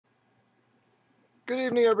Good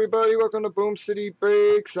evening, everybody. Welcome to Boom City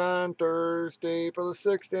Breaks on Thursday, April the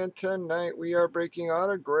 6th, and tonight we are breaking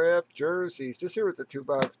autographed jerseys. This here is a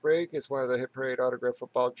two-box break. It's one of the Hit Parade autographed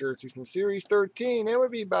football jerseys from Series 13. It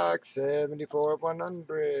would be box 74 of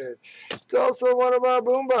 100. It's also one of our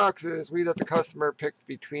boom boxes. We let the customer pick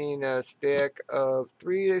between a stack of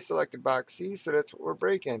three. They selected box C, so that's what we're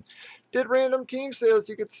breaking. Did random team sales,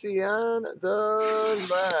 you can see on the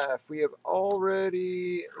left. We have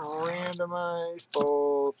already randomized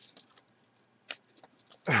both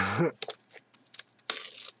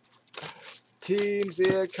teams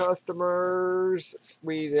and customers.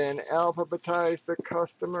 We then alphabetized the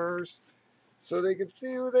customers so they could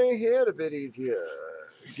see who they had a bit easier.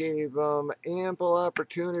 Gave them ample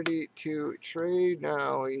opportunity to trade.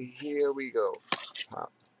 Now here we go.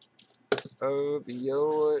 Pop of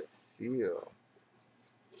your seal.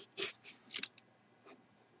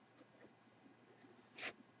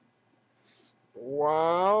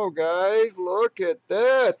 Wow, guys, look at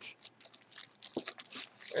that.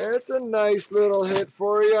 That's a nice little hit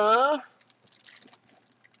for you, huh?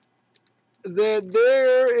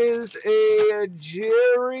 There is a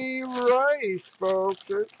Jerry Rice, folks.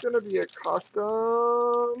 It's going to be a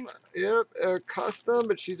custom. Yep, a custom,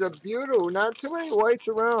 but she's a beauty. Not too many whites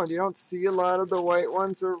around. You don't see a lot of the white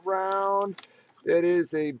ones around. It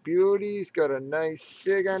is a beauty. He's got a nice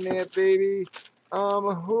sig on that baby.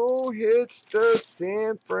 Who hits the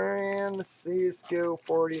San Francisco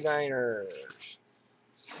 49ers?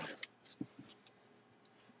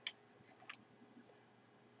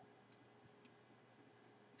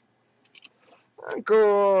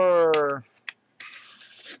 Encore.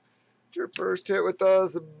 It's your first hit with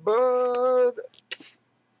us, bud.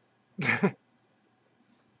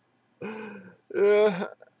 Yeah.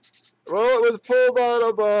 Well, it was pulled out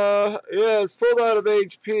of it's pulled out of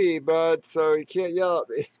HP, bud. So you can't yell at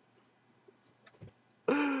me.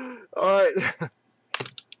 All right.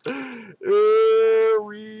 Here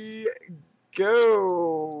we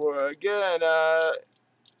go again.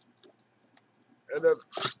 The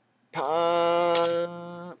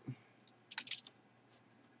pop.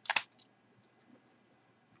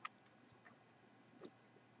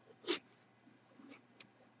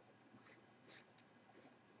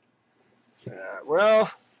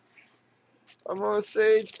 Well, I'm going to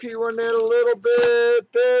say HP won that a little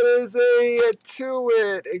bit. That is a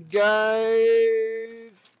Tuit,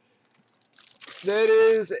 guys. That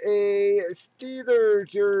is a Steeler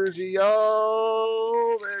jersey,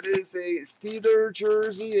 y'all. That is a Steeler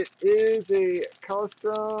jersey. It is a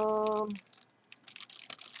custom.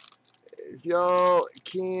 As y'all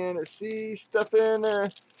can see, Stephen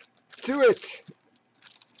Tuit.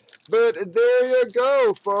 But there you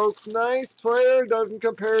go, folks. Nice player. Doesn't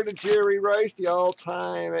compare to Jerry Rice, the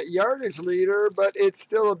all-time yardage leader, but it's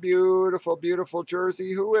still a beautiful, beautiful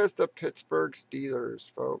jersey. Who has the Pittsburgh Steelers,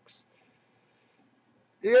 folks?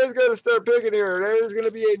 You guys got to start picking here. That is going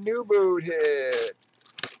to be a new boot hit.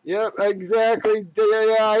 Yep, exactly.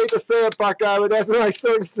 Yeah, I hate to say it, Buckeye, but that's what I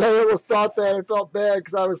started to say. I almost thought that. I felt bad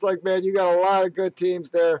because I was like, man, you got a lot of good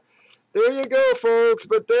teams there. There you go, folks.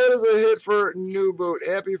 But that is a hit for New Boot.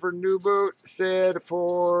 Happy for New Boot. Sad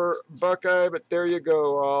for Buckeye, but there you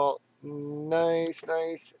go. All nice,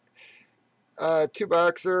 nice.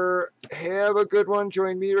 Two-boxer. Have a good one.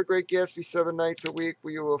 Join me or Great Gatsby 7 nights a week.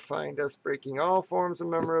 Where you will find us breaking all forms of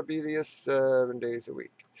memorabilia 7 days a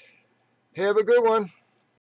week. Have a good one.